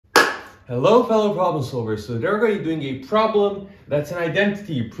Hello fellow problem solvers, so today we're going to be doing a problem that's an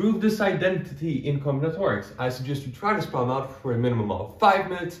identity. Prove this identity in combinatorics. I suggest you try this problem out for a minimum of 5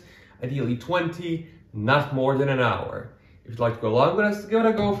 minutes, ideally 20, not more than an hour. If you'd like to go along with us, give it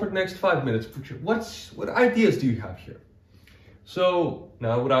a go for the next 5 minutes. What ideas do you have here? So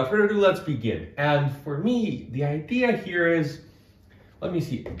now without further ado, let's begin. And for me, the idea here is, let me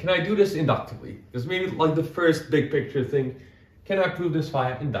see, can I do this inductively? This may be like the first big picture thing. Can I prove this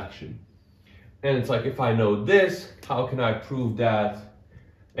via induction? And it's like, if I know this, how can I prove that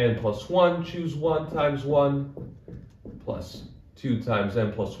n plus 1 choose 1 times 1 plus 2 times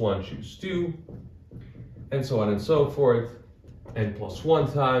n plus 1 choose 2, and so on and so forth. N plus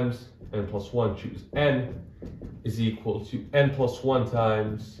 1 times n plus 1 choose n is equal to n plus 1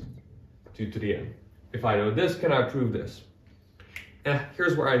 times 2 to the n. If I know this, can I prove this? And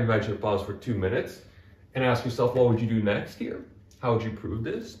here's where I invite you to pause for 2 minutes and ask yourself, what would you do next here? How would you prove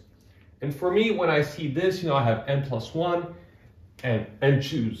this? And for me, when I see this, I have n plus 1 and n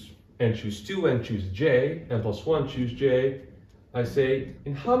choose 2, n choose j, n plus 1 choose j. I say,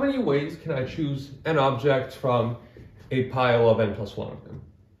 in how many ways can I choose an object from a pile of n plus 1 of them?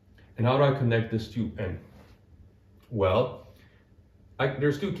 And how do I connect this to n? Well,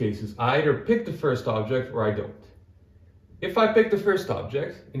 there's two cases. I either pick the first object or I don't. If I pick the first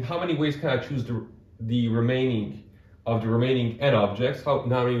object, in how many ways can I choose the remaining n objects? How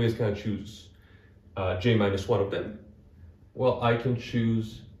many ways can I choose j minus 1 of them? Well, I can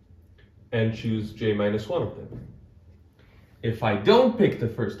choose n choose j minus 1 of them. If I don't pick the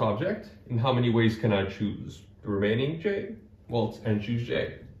first object, in how many ways can I choose the remaining j? Well, it's n choose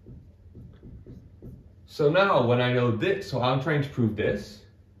j. So now when I know this, so I'm trying to prove this,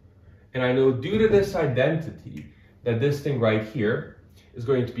 and I know due to this identity that this thing right here is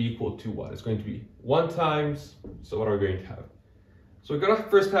going to be equal to what? It's going to be 1 times, so what are we going to have? So we're going to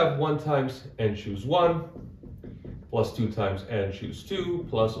first have 1 times n choose 1, plus 2 times n choose 2,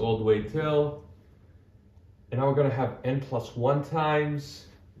 plus all the way till, and now we're going to have n plus 1 times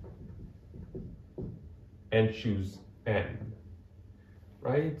n choose n,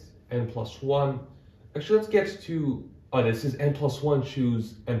 right? N plus 1. Actually, let's get to, this is n plus 1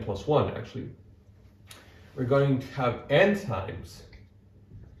 choose n plus 1, actually. We're going to have n times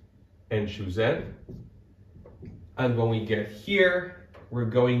n choose n. And when we get here, we're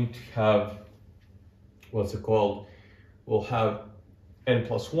going to have, what's it called? We'll have n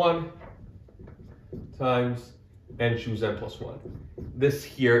plus 1 times n choose n plus 1. This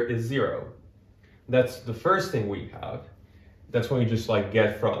here is 0. That's the first thing we have. That's when we just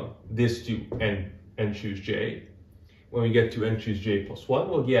get from this to n choose j. When we get to n choose j plus 1,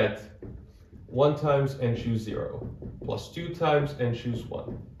 we'll get 1 times n choose 0 plus 2 times n choose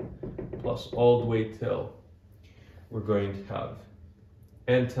 1 plus all the way till we're going to have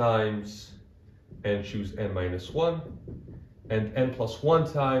n times n choose n minus 1 and n plus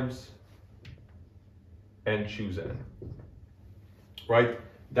 1 times n choose n. Right?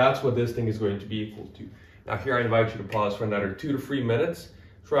 That's what this thing is going to be equal to. Now here I invite you to pause for another 2 to 3 minutes.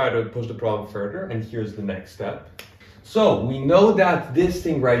 Try to push the problem further, and here's the next step. So we know that this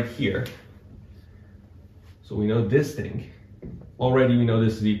thing right here, so we know this thing, already we know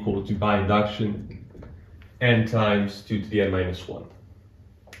this is equal to, by induction, n times 2 to the n minus 1.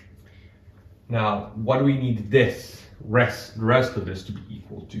 Now, what do we need the rest of this to be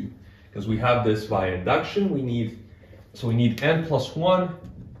equal to? Because we have this by induction, we need n plus 1,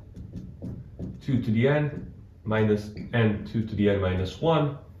 2 to the n, minus n 2 to the n minus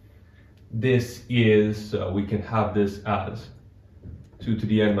 1. This is, we can have this as 2 to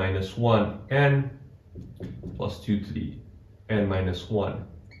the n minus 1 n plus 2 to the n minus 1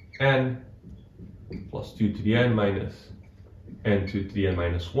 n plus 2 to the n minus n 2 to the n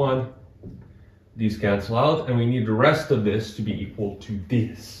minus 1. These cancel out, and we need the rest of this to be equal to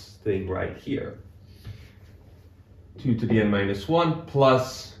this thing right here. 2 to the n minus 1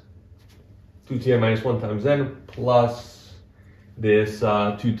 plus 2 to the n minus 1 times n plus this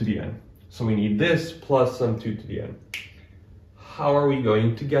 2 to the n. So we need this plus some 2 to the n. How are we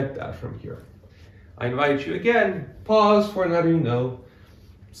going to get that from here? I invite you again, pause for another,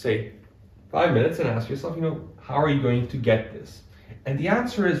 say 5 minutes and ask yourself, how are you going to get this? And the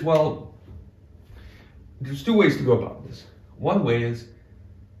answer is, well, there's 2 ways to go about this. One way is,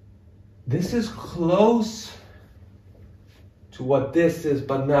 this is close to what this is,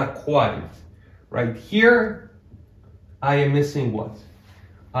 but not quite. Right here, I am missing what?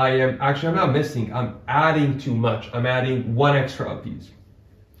 I'm not missing, I'm adding too much. I'm adding 1 extra of these.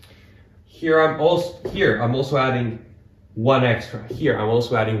 Here I'm also adding 1 extra. Here I'm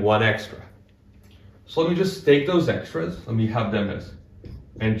also adding 1 extra. So let me just take those extras. Let me have them as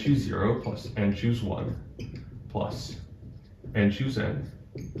n choose 0 plus n choose 1 plus n choose n.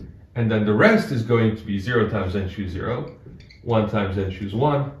 And then the rest is going to be 0 times n choose 0, 1 times n choose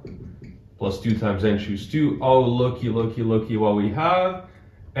 1, plus 2 times n choose 2. Oh, looky, looky, looky what we have.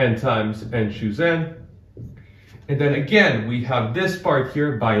 N times n choose n. And then again, we have this part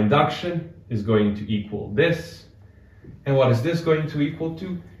here by induction is going to equal this. And what is this going to equal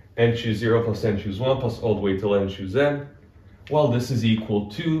to? N choose 0 plus n choose 1 plus all the way till n choose n. Well, this is equal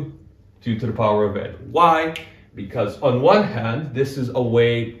to 2 to the power of n. Why? Because on one hand, this is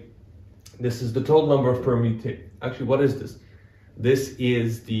the total number of permutations. Actually, what is this? This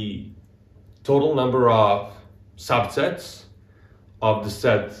is the total number of subsets of the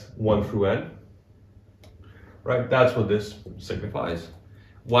set 1 through n. Right? That's what this signifies.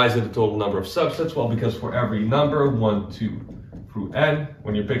 Why is it the total number of subsets? Well, because for every number 1, 2 through n,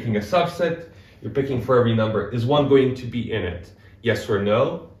 when you're picking a subset, you're picking for every number. Is 1 going to be in it? Yes or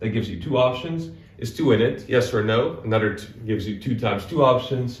no? That gives you 2 options. Is 2 in it? Yes or no? Another gives you 2 times 2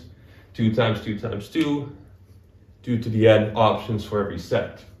 options. 2 times 2 times 2. 2 to the n options for every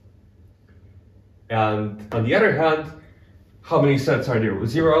set. And on the other hand, how many sets are there with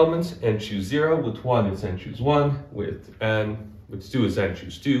 0 elements? N choose 0. With 1, it's n choose 1. With 2 is n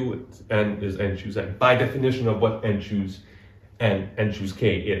choose 2. With n is n choose n. By definition of what n choose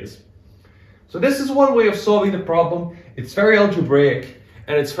k is. So this is one way of solving the problem. It's very algebraic,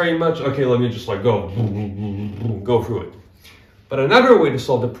 and it's very much, okay, let me just like go through it. But another way to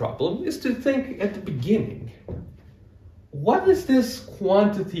solve the problem is to think at the beginning. What is this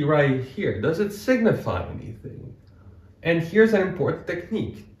quantity right here? Does it signify anything? And here's an important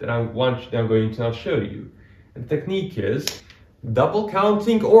technique that I'm going to now show you. And the technique is double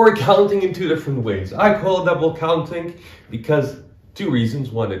counting or counting in 2 different ways. I call it double counting because 2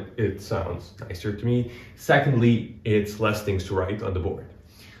 reasons. One, it sounds nicer to me. Secondly, it's less things to write on the board.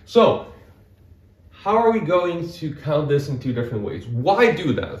 So, how are we going to count this in 2 different ways? Why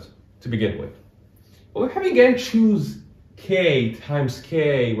do that to begin with? Well, we're having n choose k times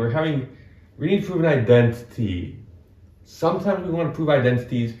k. We need to prove an identity. Sometimes we want to prove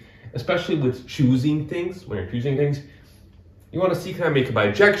identities, especially with choosing things. When you're choosing things, you want to see, can I make a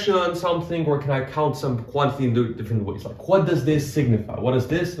bijection on something, or can I count some quantity in different ways? Like, what does this signify? What is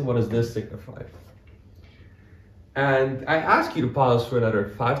this and what does this signify? And I ask you to pause for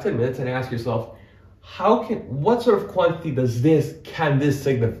another 5-10 minutes and ask yourself, what sort of quantity can this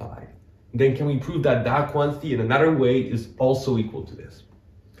signify? Then can we prove that that quantity in another way is also equal to this?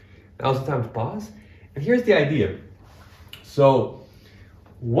 Now's the time to pause. And here's the idea. So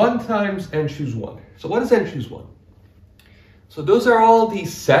 1 times n choose 1. So what is n choose 1? So those are all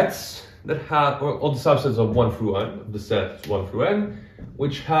these sets that have, or all the subsets of 1 through n, of the sets 1 through n,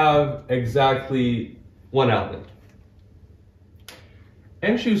 which have exactly 1 element.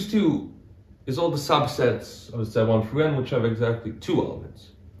 N choose 2 is all the subsets of the set 1 through n, which have exactly 2 elements.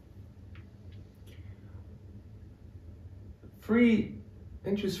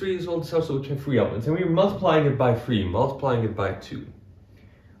 N choose 3 is all the subsets which have 3 elements, and we're multiplying it by 3, multiplying it by 2.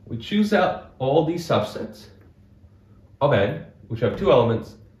 We choose out all these subsets of n, which have 2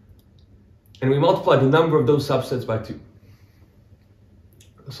 elements, and we multiply the number of those subsets by 2.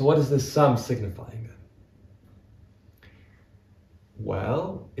 So what is this sum signifying then?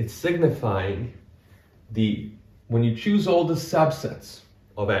 Well, it's signifying when you choose all the subsets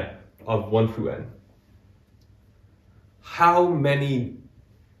of n, of 1 through n, how many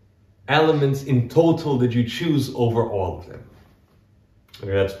elements in total did you choose over all of them?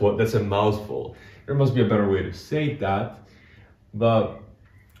 Okay, that's a mouthful. There must be a better way to say that, but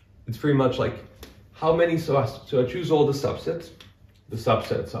it's pretty much like how many, so I choose all the subsets. The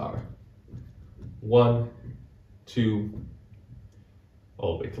subsets are 1, 2,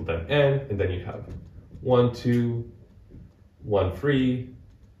 all the way till then n, and then you have 1, 2, 1, 3,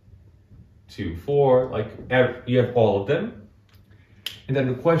 2, 4, like you have all of them. And then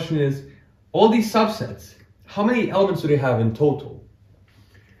the question is, all these subsets, how many elements do they have in total?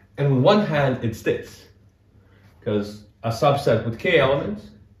 And on one hand, it's this, because a subset with k elements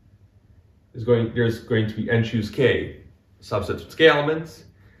there's going to be n choose k subsets with k elements,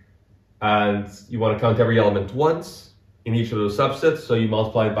 and you want to count every element once in each of those subsets, so you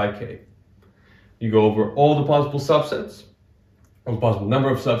multiply it by k. You go over all the possible subsets, or the possible number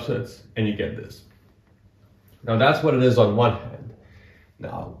of subsets, and you get this. Now that's what it is on one hand.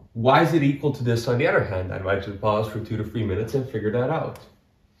 Now, why is it equal to this on the other hand? I invite you to pause for 2 to 3 minutes and figure that out.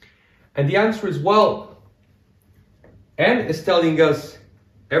 And the answer is, well, n is telling us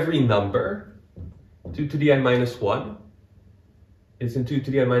every number, 2 to the n minus 1, is in 2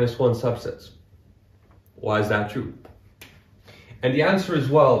 to the n minus 1 subsets. Why is that true? And the answer is,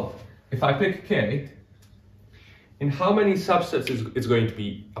 well, if I pick k, in how many subsets is it's going to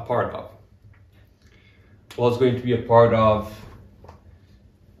be a part of? Well, it's going to be a part of,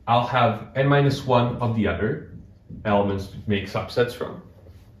 I'll have n minus 1 of the other elements to make subsets from,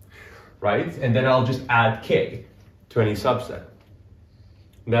 right? And then I'll just add k to any subset.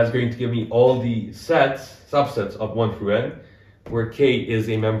 And that's going to give me all the subsets of 1 through n, where k is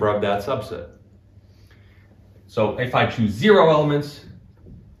a member of that subset. So if I choose 0 elements,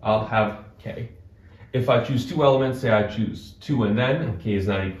 I'll have k. If I choose 2 elements, say I choose 2 and then, and k is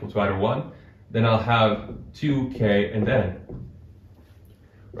not equal to either one, then I'll have 2k and n,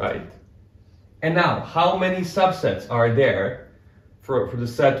 right? And now, how many subsets are there for the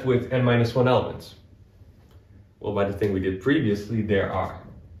set with n minus 1 elements? Well, by the thing we did previously, there are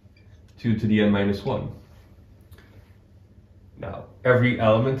 2 to the n minus 1. Now, every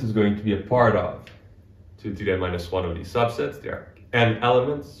element is going to be a part of 2 to the n minus 1 of these subsets. There are n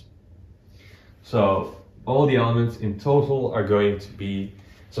elements. So all the elements in total are going to be,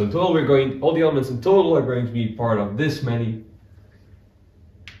 all the elements in total are going to be part of this many,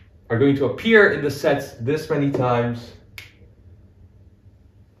 are going to appear in the sets this many times.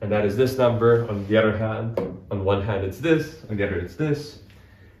 And that is this number. On the other hand, on one hand it's this, on the other it's this.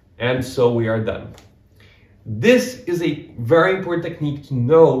 And so we are done. This is a very important technique to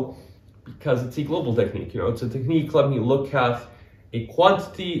know because it's a global technique. It's a technique letting you look at a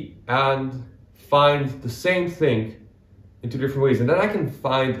quantity and find the same thing in 2 different ways. And then I can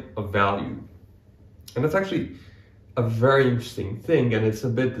find a value. And that's actually a very interesting thing. And it's a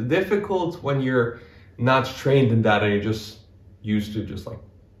bit difficult when you're not trained in that and you're just used to just like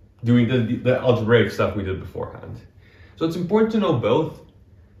doing the algebraic stuff we did beforehand. So it's important to know both.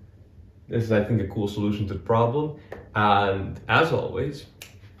 This is, I think, a cool solution to the problem. And as always,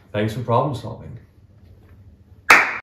 thanks for problem solving.